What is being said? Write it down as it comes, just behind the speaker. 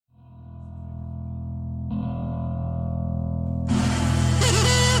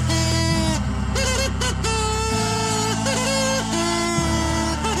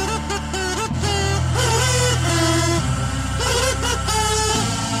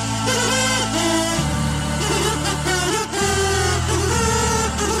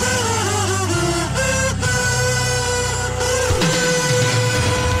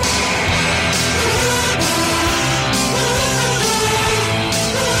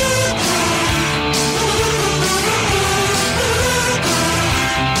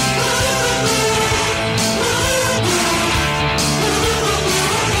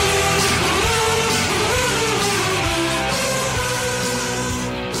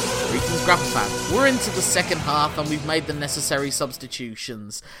Grapple Fan, we're into the second half and we've made the necessary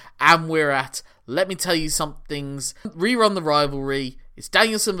substitutions. And we're at, let me tell you something's Rerun the Rivalry. It's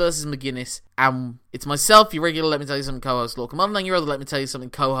Danielson versus McGuinness. And it's myself, your regular Let Me Tell You Something co-host, Lorcan Mullen, and your other Let Me Tell You Something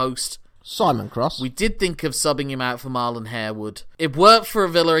co-host, Simon Cross. We did think of subbing him out for Marlon Harewood. It worked for a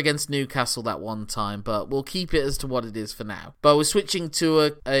Villa against Newcastle that one time, but we'll keep it as to what it is for now. But we're switching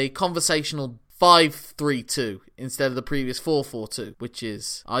to a conversational 5-3-2 instead of the previous 4-4-2, which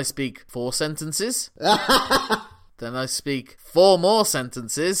is I speak 4 sentences, then I speak 4 more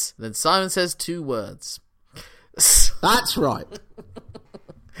sentences, then Simon says 2 words. That's right.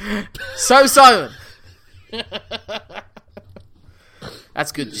 So, Simon.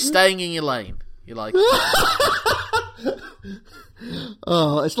 That's good. You're staying in your lane. You like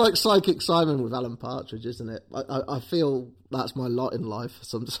Oh, it's like Psychic Simon with Alan Partridge, isn't it? I feel that's my lot in life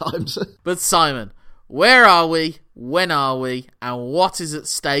sometimes. But Simon, where are we? When are we? And what is at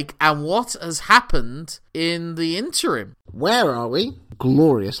stake? And what has happened in the interim? Where are we?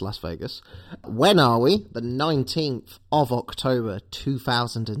 Glorious Las Vegas. When are we? The 19th of October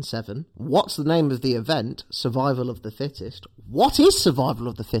 2007. What's the name of the event? Survival of the Fittest. What is Survival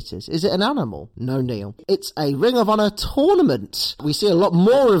of the Fittest? Is it an animal? No, Neil. It's a Ring of Honor tournament. We see a lot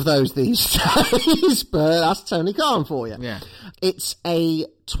more of those these days, but that's Tony Khan for you. Yeah. It's a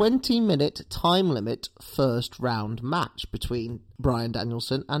 20-minute time limit first round match between Brian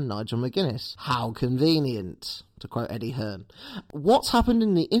Danielson and Nigel McGuinness. How convenient, to quote Eddie Hearn. What's happened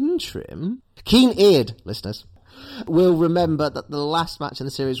in the interim? Keen-eared listeners will remember that the last match in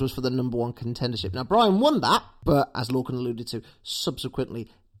the series was for the number 1 contendership. Now, Brian won that, but as Lorcan alluded to, subsequently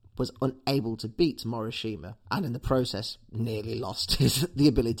was unable to beat Morishima, and in the process nearly lost the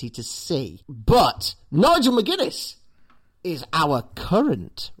ability to see. But Nigel McGuinness is our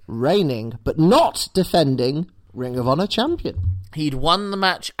current reigning, but not defending, Ring of Honor champion. He'd won the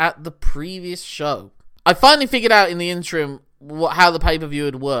match at the previous show. I finally figured out in the interim how the pay-per-view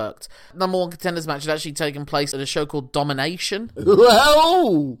had worked. Number 1 contenders match had actually taken place at a show called Domination.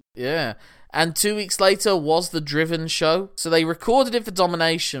 Whoa! Yeah. And 2 weeks later was the Driven show. So they recorded it for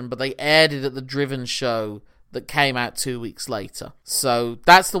Domination, but they aired it at the Driven show that came out 2 weeks later. So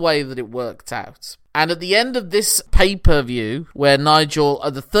that's the way that it worked out. And at the end of this pay-per-view, where Nigel,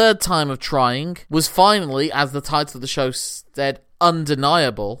 at the third time of trying, was finally, as the title of the show said,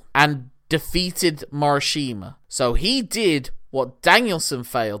 undeniable, and defeated Morishima. So he did what Danielson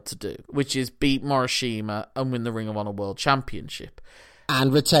failed to do, which is beat Morishima and win the Ring of Honor World Championship.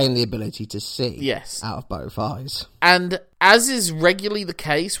 And retain the ability to see. Yes. Out of both eyes. And as is regularly the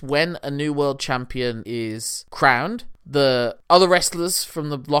case when a new world champion is crowned, the other wrestlers from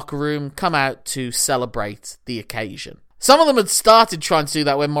the locker room come out to celebrate the occasion. Some of them had started trying to do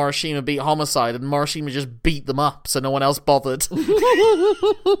that when Morishima beat Homicide, and Morishima just beat them up, so no one else bothered.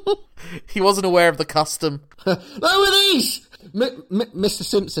 He wasn't aware of the custom. Look at these! Mr.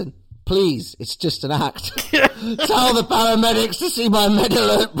 Simpson, please, it's just an act. Tell the paramedics to see my med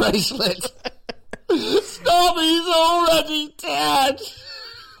alert bracelet. Stop, he's already dead!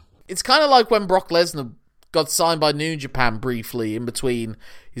 It's kind of like when Brock Lesnar got signed by New Japan briefly in between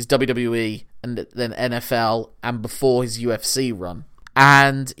his WWE and then NFL and before his UFC run.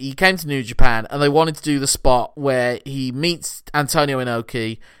 And he came to New Japan and they wanted to do the spot where he meets Antonio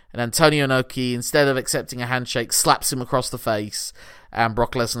Inoki, and Antonio Inoki, instead of accepting a handshake, slaps him across the face, and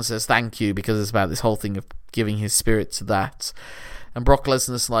Brock Lesnar says thank you, because it's about this whole thing of giving his spirit to that. And Brock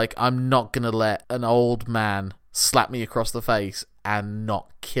Lesnar's like, I'm not going to let an old man slap me across the face and not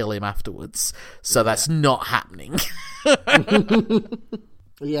kill him afterwards. So that's not happening.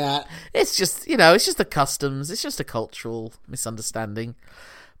 Yeah. It's just, it's just the customs. It's just a cultural misunderstanding.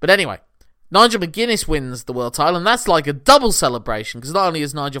 But anyway, Nigel McGuinness wins the world title, and that's like a double celebration, because not only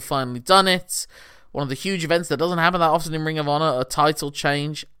has Nigel finally done it, one of the huge events that doesn't happen that often in Ring of Honor, a title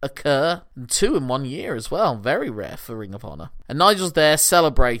change occur, and 2 in 1 year as well. Very rare for Ring of Honor. And Nigel's there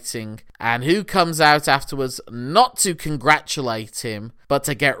celebrating, and who comes out afterwards not to congratulate him, but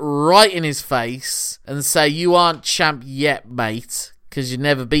to get right in his face and say, you aren't champ yet, mate, because you've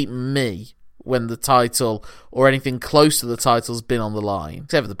never beaten me when the title, or anything close to the title's been on the line.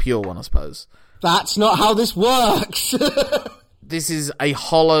 Except for the pure one, I suppose. That's not how this works! This is a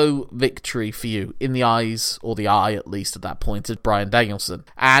hollow victory for you, in the eyes, or the eye at least at that point, of Brian Danielson.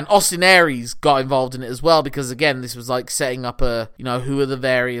 And Austin Aries got involved in it as well, because again, this was like setting up who are the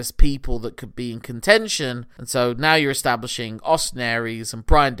various people that could be in contention. And so now you're establishing Austin Aries and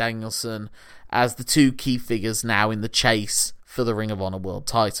Brian Danielson as the 2 key figures now in the chase for the Ring of Honor World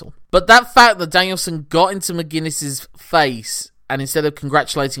title. But that fact that Danielson got into McGuinness's face, and instead of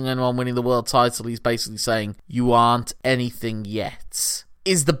congratulating anyone winning the world title, he's basically saying, you aren't anything yet,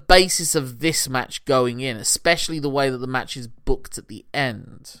 is the basis of this match going in, especially the way that the match is booked at the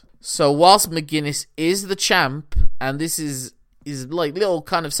end. So whilst McGuinness is the champ, and this is like little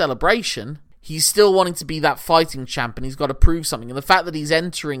kind of celebration, he's still wanting to be that fighting champ, and he's got to prove something. And the fact that he's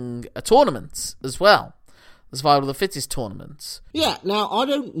entering a tournament as well, the Survival of the Fittest tournament. Yeah, now, I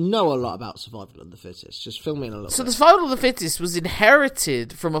don't know a lot about Survival of the Fittest. Just fill me in a little bit. So the Survival of the Fittest was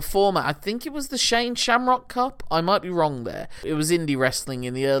inherited from a format, I think it was the Shane Shamrock Cup. I might be wrong there. It was indie wrestling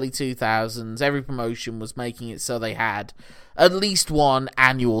in the early 2000s. Every promotion was making it so they had at least one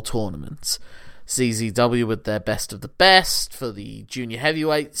annual tournament. CZW with their Best of the Best for the junior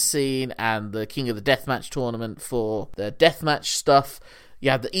heavyweight scene, and the King of the Deathmatch tournament for their deathmatch stuff. You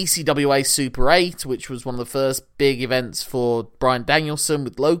had the ECWA Super 8, which was one of the first big events for Bryan Danielson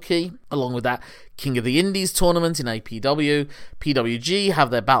with Loki. Along with that, King of the Indies tournament in APW. PWG have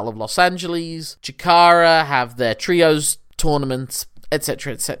their Battle of Los Angeles. Chikara have their Trios tournament,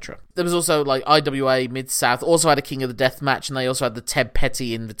 etc., etc. There was also like IWA Mid-South also had a King of the Deathmatch, and they also had the Ted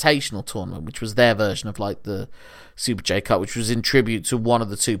Petty Invitational tournament, which was their version of like the Super J Cup, which was in tribute to one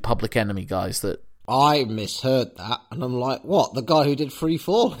of the two Public Enemy guys that... I misheard that, and I'm like, what? The guy who did Free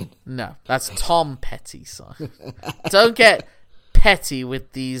Falling? No, that's Tom Petty, son. Don't get petty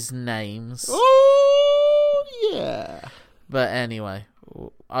with these names. Oh, yeah. But anyway,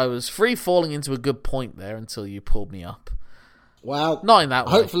 I was free falling into a good point there until you pulled me up. Well, not in that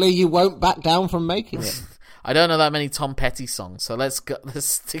way. Hopefully you won't back down from making it. I don't know that many Tom Petty songs, so let's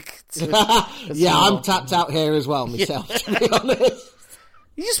stick to it. Yeah, I'm tapped out here as well, myself, to be honest.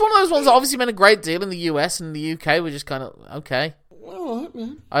 He's just one of those ones that obviously meant a great deal in the US and in the UK. We're just kind of, okay. All right,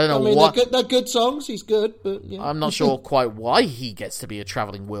 man. I don't know what... They're good songs, he's good, but... Yeah. I'm not sure quite why he gets to be a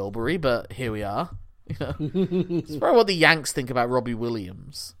travelling Wilbury, but here we are. You know? It's probably what the Yanks think about Robbie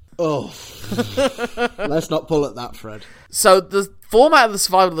Williams. Oh. Let's not pull at that, Fred. So the format of the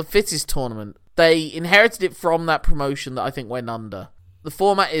Survival of the Fittest tournament, they inherited it from that promotion that I think went under. The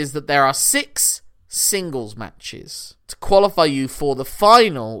format is that there are 6 singles matches to qualify you for the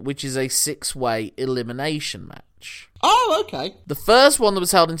final, which is a 6-way elimination match. Oh, okay. The first one that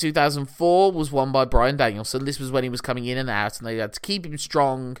was held in 2004 was won by Bryan Danielson. This was when he was coming in and out, and they had to keep him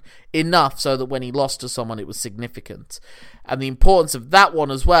strong enough so that when he lost to someone, it was significant. And the importance of that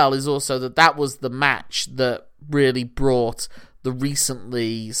one as well is also that that was the match that really brought the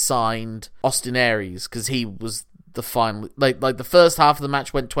recently signed Austin Aries, because he was the final, like the first half of the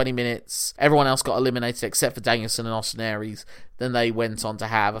match went 20 minutes. Everyone else got eliminated except for Danielson and Austin Aries. Then they went on to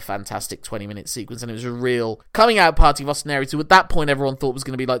have a fantastic 20-minute sequence, and it was a real coming out party of Austin Aries, who at that point everyone thought was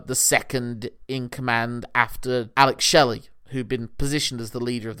going to be like the second in command after Alex Shelley, who'd been positioned as the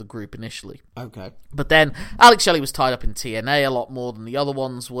leader of the group initially. Okay. But then Alex Shelley was tied up in TNA a lot more than the other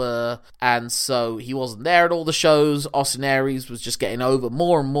ones were, and so he wasn't there at all the shows. Austin Aries was just getting over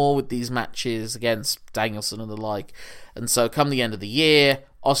more and more with these matches against Danielson and the like. And so come the end of the year,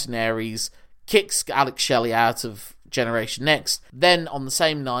 Austin Aries kicks Alex Shelley out of Generation Next, then on the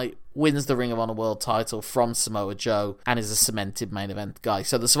same night wins the Ring of Honor World title from Samoa Joe and is a cemented main event guy.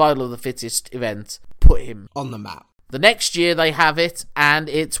 So the Survival of the Fittest event put him on the map. The next year they have it, and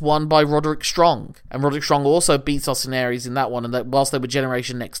it's won by Roderick Strong. And Roderick Strong also beats Austin Aries in that one, and that whilst they were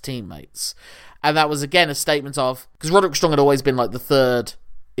Generation Next teammates. And that was, again, a statement of... Because Roderick Strong had always been, like, the third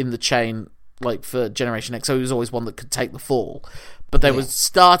in the chain, like, for Generation Next, so he was always one that could take the fall. But they were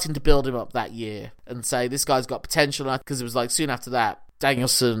starting to build him up that year and say, this guy's got potential, because it was, like, soon after that,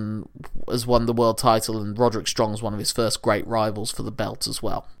 Danielson has won the world title, and Roderick Strong was one of his first great rivals for the belt as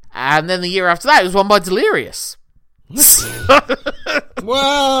well. And then the year after that, it was won by Delirious.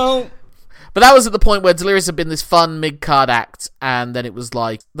 Well, but that was at the point where Delirious had been this fun mid-card act, and then it was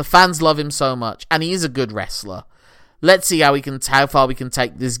like, the fans love him so much, and he is a good wrestler. Let's see how far we can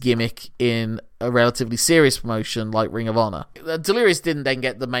take this gimmick in a relatively serious promotion like Ring of Honor. Delirious didn't then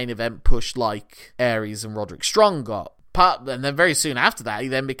get the main event push like Aries and Roderick Strong got. And then very soon after that, he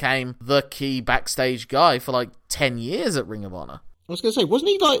then became the key backstage guy for like 10 years at Ring of Honor. I was going to say, wasn't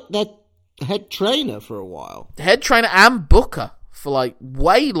he like their head trainer for a while? Head trainer and booker for like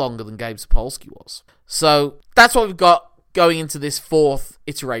way longer than Gabe Sapolsky was. So that's what we've got going into this 4th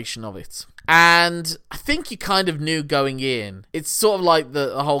iteration of it. And I think you kind of knew going in. It's sort of like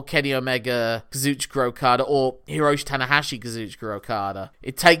the whole Kenny Omega Kazuchika Okada or Hiroshi Tanahashi Kazuchika Okada.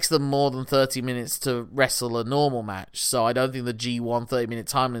 It takes them more than 30 minutes to wrestle a normal match, so I don't think the G1 30-minute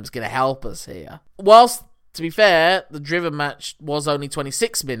time limit is going to help us here. Whilst, to be fair, the Driven match was only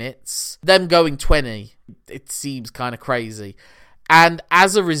 26 minutes, them going 20, it seems kind of crazy. And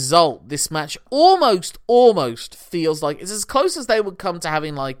as a result, this match almost feels like it's as close as they would come to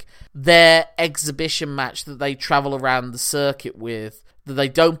having like their exhibition match that they travel around the circuit with that they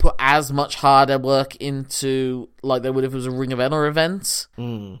don't put as much harder work into like they would if it was a Ring of Honor event.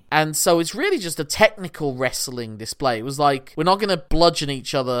 And so it's really just a technical wrestling display. It was like, we're not going to bludgeon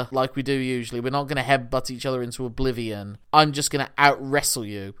each other like we do usually. We're not going to headbutt each other into oblivion. I'm just going to out-wrestle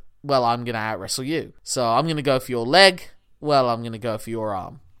you. Well, I'm going to out-wrestle you. So I'm going to go for your leg. Well, I'm going to go for your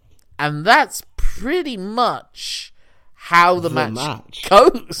arm. And that's pretty much how the match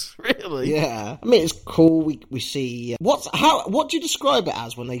goes, really. Yeah. I mean, it's cool. We see... what do you describe it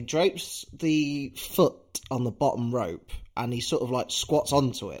as when they drapes the foot on the bottom rope and he sort of like squats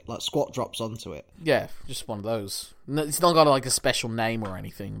onto it, like squat drops onto it? Yeah, just one of those. It's not got like a special name or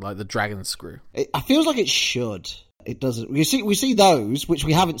anything, like the dragon screw. I feels like it should. It doesn't. We see those, which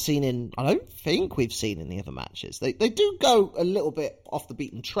we haven't seen in... I don't think we've seen in the other matches. They do go a little bit off the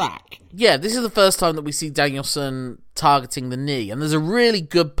beaten track. Yeah, this is the first time that we see Danielson targeting the knee. And there's a really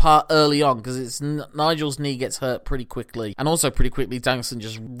good part early on, because it's Nigel's knee gets hurt pretty quickly. And also pretty quickly, Danielson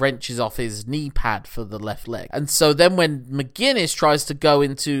just wrenches off his knee pad for the left leg. And so then when McGuinness tries to go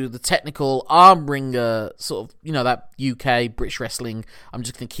into the technical arm wringer, sort of, you know, that UK British wrestling, I'm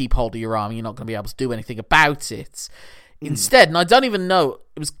just going to keep hold of your arm, you're not going to be able to do anything about it. Instead, and I don't even know,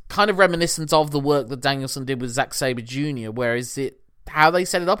 it was kind of reminiscent of the work that Danielson did with Zack Sabre Jr., where is it how they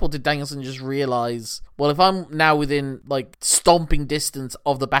set it up, or did Danielson just realise, well, if I'm now within, like, stomping distance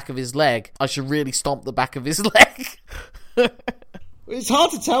of the back of his leg, I should really stomp the back of his leg? It's hard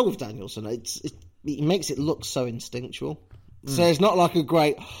to tell with Danielson. It makes it look so instinctual. So it's not like a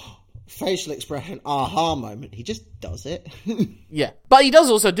great facial expression aha moment. He just does it. Yeah. But he does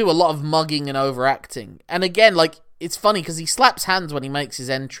also do a lot of mugging and overacting. And again, like, it's funny because he slaps hands when he makes his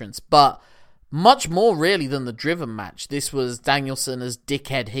entrance, but much more really than the Driven match, this was Danielson as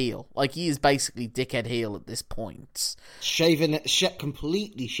dickhead heel. Like, he is basically dickhead heel at this point.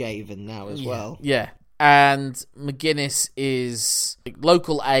 Completely shaven now as well. Yeah. And McGuinness is like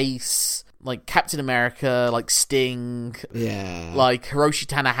local ace, like Captain America, like Sting, like Hiroshi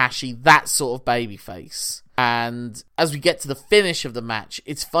Tanahashi, that sort of babyface. And as we get to the finish of the match,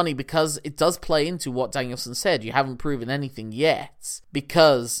 it's funny because it does play into what Danielson said. You haven't proven anything yet.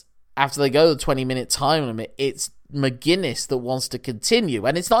 Because after they go the 20-minute time limit, it's McGuinness that wants to continue.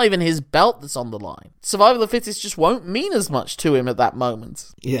 And it's not even his belt that's on the line. Survival of the Fittest just won't mean as much to him at that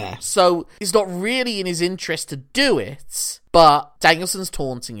moment. Yeah. So it's not really in his interest to do it. But Danielson's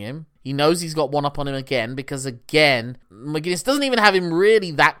taunting him. He knows he's got one up on him again because, again, McGuinness doesn't even have him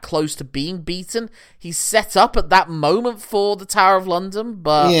really that close to being beaten. He's set up at that moment for the Tower of London,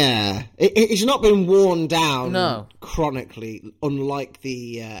 but... Yeah. It's not been worn down chronically, unlike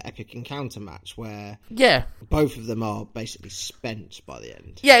the Epic Encounter match where both of them are basically spent by the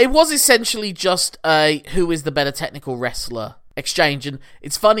end. Yeah, it was essentially just a who is the better technical wrestler exchange. And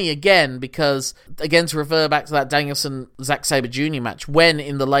it's funny again because, again, to refer back to that Danielson Zack Sabre Jr. match, when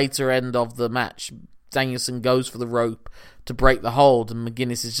in the later end of the match Danielson goes for the rope to break the hold and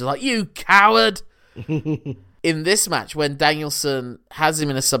McGuinness is just like, you coward. In this match, when Danielson has him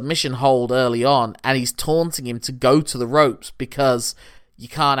in a submission hold early on and he's taunting him to go to the ropes because you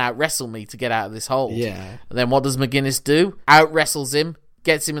can't out wrestle me to get out of this hold, and then what does McGuinness do? Out wrestles him,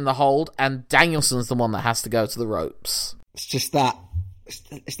 gets him in the hold, and Danielson's the one that has to go to the ropes. It's just that,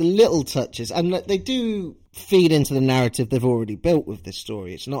 it's the little touches, and they do feed into the narrative they've already built with this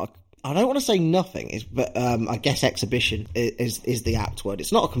story. It's not, I don't want to say nothing, but I guess exhibition is the apt word.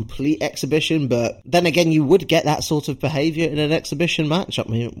 It's not a complete exhibition, but then again, you would get that sort of behaviour in an exhibition match. I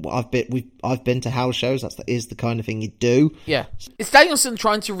mean, I've been to house shows. That is the kind of thing you do. Yeah, it's Danielson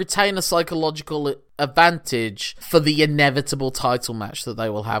trying to retain a psychological advantage for the inevitable title match that they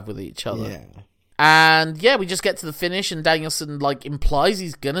will have with each other. Yeah. And yeah, we just get to the finish and Danielson like implies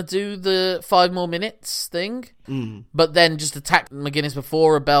he's gonna do the 5 more minutes thing, but then just attack McGuinness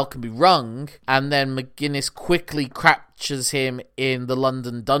before a bell can be rung, and then McGuinness quickly captures him in the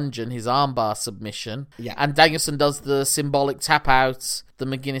London dungeon, his armbar submission, and Danielson does the symbolic tap out that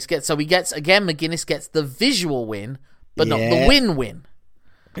McGuinness gets. So McGuinness gets the visual win, but not the win.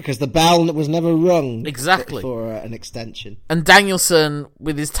 Because the bell was never rung. Exactly. For an extension. And Danielson,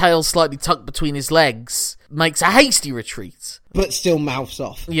 with his tail slightly tucked between his legs, makes a hasty retreat. But still mouths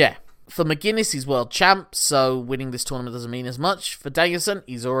off. Yeah. For McGuinness, he's world champ, so winning this tournament doesn't mean as much. For Danielson,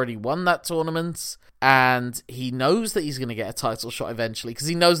 he's already won that tournament, and he knows that he's going to get a title shot eventually, because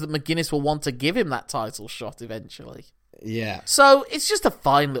he knows that McGuinness will want to give him that title shot eventually. Yeah. So it's just a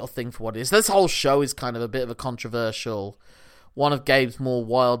fine little thing for what it is. This whole show is kind of a bit of a controversial... one of Gabe's more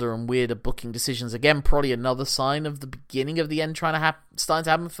wilder and weirder booking decisions. Again, probably another sign of the beginning of the end starting to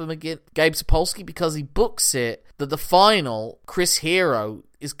happen for Gabe Sapolsky, because he books it that the final, Chris Hero,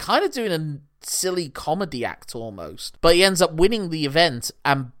 is kind of doing silly comedy act almost. But he ends up winning the event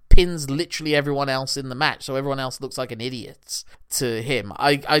and pins literally everyone else in the match, so everyone else looks like an idiot to him.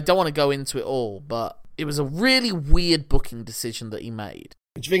 I don't want to go into it all, but it was a really weird booking decision that he made.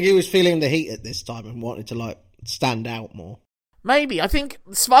 Do you think he was feeling the heat at this time and wanted to, stand out more? Maybe. I think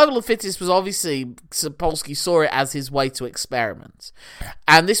Survival of the Fittest was obviously, Sapolsky saw it as his way to experiment.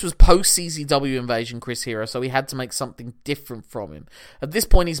 And this was post-CZW invasion Chris Hero, so he had to make something different from him. At this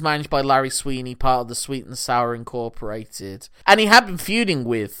point, he's managed by Larry Sweeney, part of the Sweet and Sour Incorporated. And he had been feuding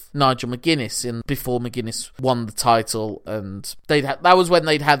with Nigel McGuinness before McGuinness won the title. And that was when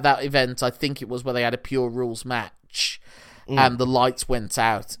they'd had that event. I think it was where they had a Pure Rules match. And the lights went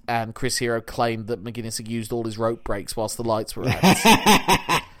out, and Chris Hero claimed that McGuinness had used all his rope breaks whilst the lights were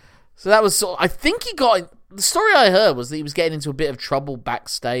out. So that was I think he got... The story I heard was that he was getting into a bit of trouble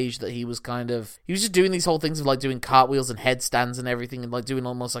backstage, that he was just doing these whole things of, doing cartwheels and headstands and everything, and, doing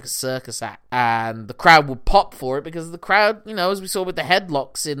almost like a circus act. And the crowd would pop for it, because the crowd, as we saw with the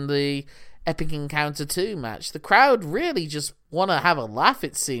headlocks in the Epic Encounter 2 match, the crowd really just want to have a laugh,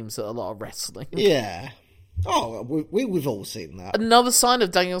 it seems, at a lot of wrestling. Yeah. Oh, we've all seen that. Another sign of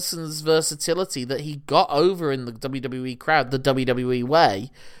Danielson's versatility, that he got over in the WWE crowd the WWE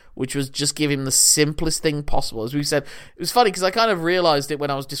way, which was just give him the simplest thing possible. As we said, it was funny because I kind of realised it when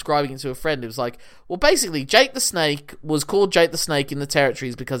I was describing it to a friend. It was like, well, basically, Jake the Snake was called Jake the Snake in the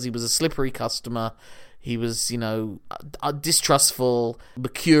territories because he was a slippery customer. He was, distrustful,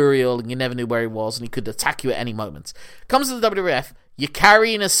 mercurial, and you never knew where he was, and he could attack you at any moment. Comes to the WWF, you're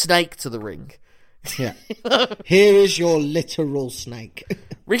carrying a snake to the ring. Yeah. Here is your literal snake.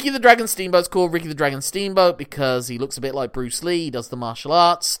 Ricky the Dragon Steamboat's called Ricky the Dragon Steamboat because he looks a bit like Bruce Lee. He does the martial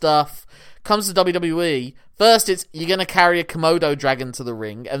arts stuff. Comes to WWE. First, it's you're going to carry a Komodo dragon to the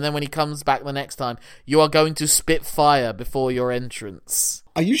ring, and then when he comes back the next time, you are going to spit fire before your entrance.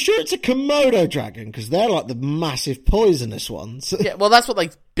 Are you sure it's a Komodo dragon? Because they're like the massive poisonous ones. Yeah, well, that's what they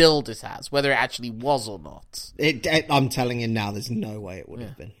billed it as, whether it actually was or not. I'm telling you now, there's no way it would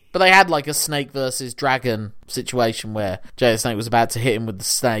have been. But they had a snake versus dragon situation where Jay the Snake was about to hit him with the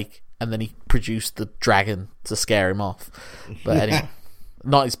snake, and then he produced the dragon to scare him off. But anyway,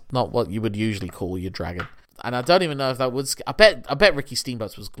 not what you would usually call your dragon. And I don't even know if that would... I bet Ricky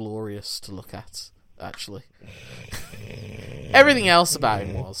Steamboat's was glorious to look at, actually. Everything else about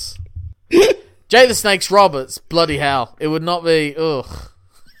him was. Jay the Snake's Roberts, bloody hell. It would not be... Ugh.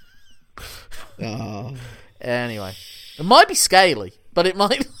 Oh. Anyway. It might be scaly, but it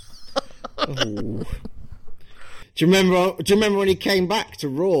might... Do you remember when he came back to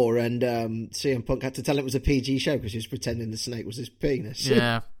Raw and CM Punk had to tell it was a PG show because he was pretending the snake was his penis?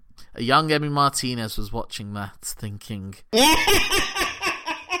 Yeah. A young Emmy Martinez was watching that, thinking...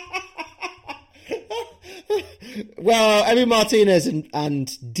 Well, Emmy Martinez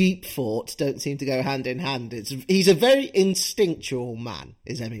and deep thought don't seem to go hand in hand. He's a very instinctual man,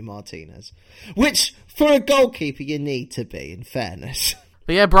 is Emmy Martinez. Which, for a goalkeeper, you need to be, in fairness.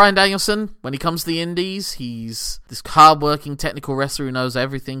 But yeah, Bryan Danielson, when he comes to the Indies, he's this hard-working technical wrestler who knows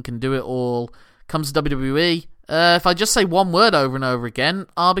everything, can do it all. Comes to WWE. If I just say one word over and over again,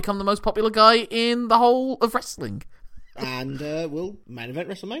 I'll become the most popular guy in the whole of wrestling. And we'll main event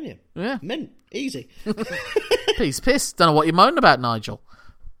WrestleMania. Yeah. Mint. Easy. Piss. Don't know what you're moaning about, Nigel.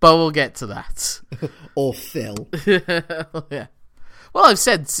 But we'll get to that. Or Phil. Yeah. Well, I've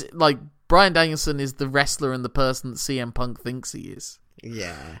said, Bryan Danielson is the wrestler and the person that CM Punk thinks he is.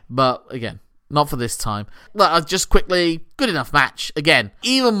 Yeah. But, again, not for this time. Just quickly, good enough match. Again,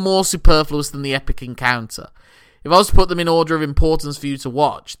 even more superfluous than the Epic Encounter. If I was to put them in order of importance for you to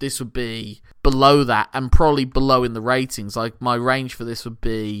watch, this would be below that and probably below in the ratings. My range for this would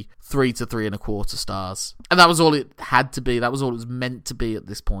be 3 to 3.25 stars. And that was all it had to be. That was all it was meant to be at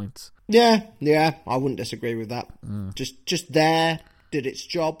this point. Yeah, I wouldn't disagree with that. Just there, did its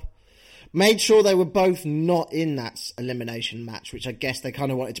job. Made sure they were both not in that elimination match, which I guess they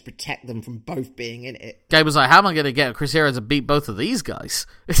kind of wanted to protect them from both being in it. Gabe was like, how am I going to get Chris Hero to beat both of these guys?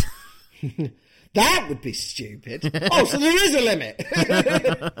 That would be stupid. Oh, so there is a limit.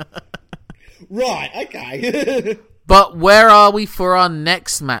 Right, okay. But where are we for our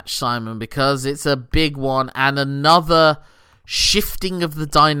next match, Simon? Because it's a big one and another shifting of the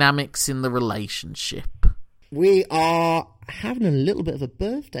dynamics in the relationship. We are having a little bit of a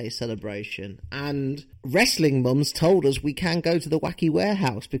birthday celebration, and Wrestling Mums told us we can go to the Wacky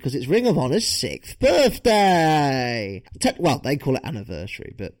Warehouse because it's Ring of Honor's 6th birthday. Well, they call it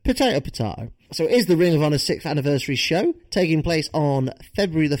anniversary, but potato. So it is the Ring of Honor's 6th anniversary show, taking place on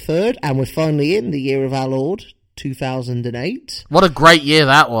February the 3rd, and we're finally in the year of our Lord, 2008. What a great year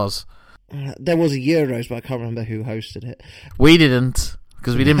that was. There was a Euros, but I can't remember who hosted it. We didn't,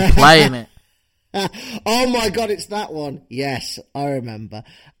 because we didn't play in it. Oh my god, it's that one. Yes, I remember.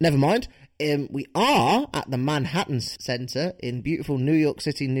 Never mind. We are at the Manhattan Center in beautiful New York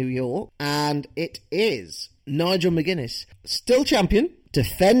City, New York, and it is Nigel McGuinness, still champion,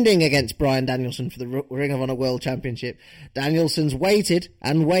 defending against Bryan Danielson for the Ring of Honor World Championship. Danielson's waited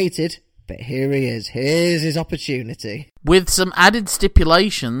and waited, but here he is. Here's his opportunity. With some added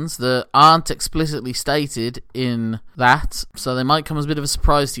stipulations that aren't explicitly stated in that, so they might come as a bit of a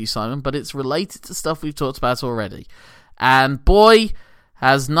surprise to you, Simon, but it's related to stuff we've talked about already. And boy,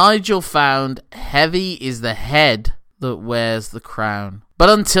 has Nigel found heavy is the head that wears the crown. But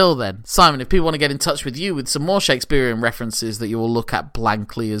until then, Simon, if people want to get in touch with you with some more Shakespearean references that you will look at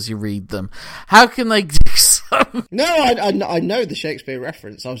blankly as you read them, how can they do so? No, I know the Shakespeare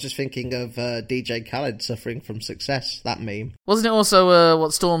reference. I was just thinking of DJ Khaled suffering from success, that meme. Wasn't it also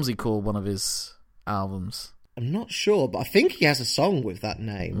what Stormzy called one of his albums? I'm not sure, but I think he has a song with that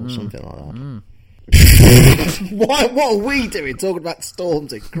name or something like that. What are we doing talking about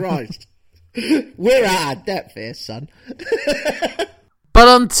Stormzy? Christ. We're at our depth here, son. But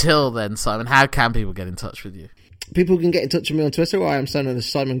until then, Simon, how can people get in touch with you? People can get in touch with me on Twitter, where I am known as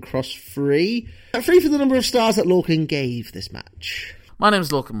Simon Cross 3. 3 for the number of stars that Lorcan gave this match. My name's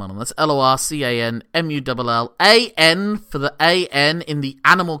Lorcan Mullen. That's LORCANMULLAN for the AN in the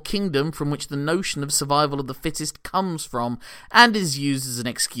animal kingdom from which the notion of survival of the fittest comes from and is used as an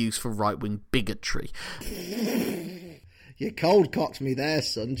excuse for right-wing bigotry. You cold-cocked me there,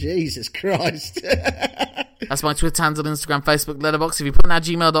 son. Jesus Christ. That's my Twitter handle, Instagram, Facebook, Letterboxd. If you put in at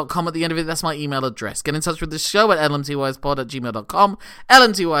gmail.com at the end of it, that's my email address. Get in touch with the show at lmtyspod@gmail.com.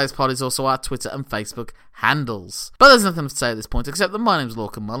 lmtyspod is also our Twitter and Facebook handles. But there's nothing to say at this point, except that my name's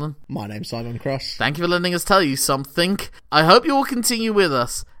Lorcan Mullen. My name's Simon Cross. Thank you for letting us tell you something. I hope you will continue with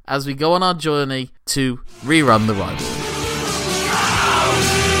us as we go on our journey to rerun the Rivalry.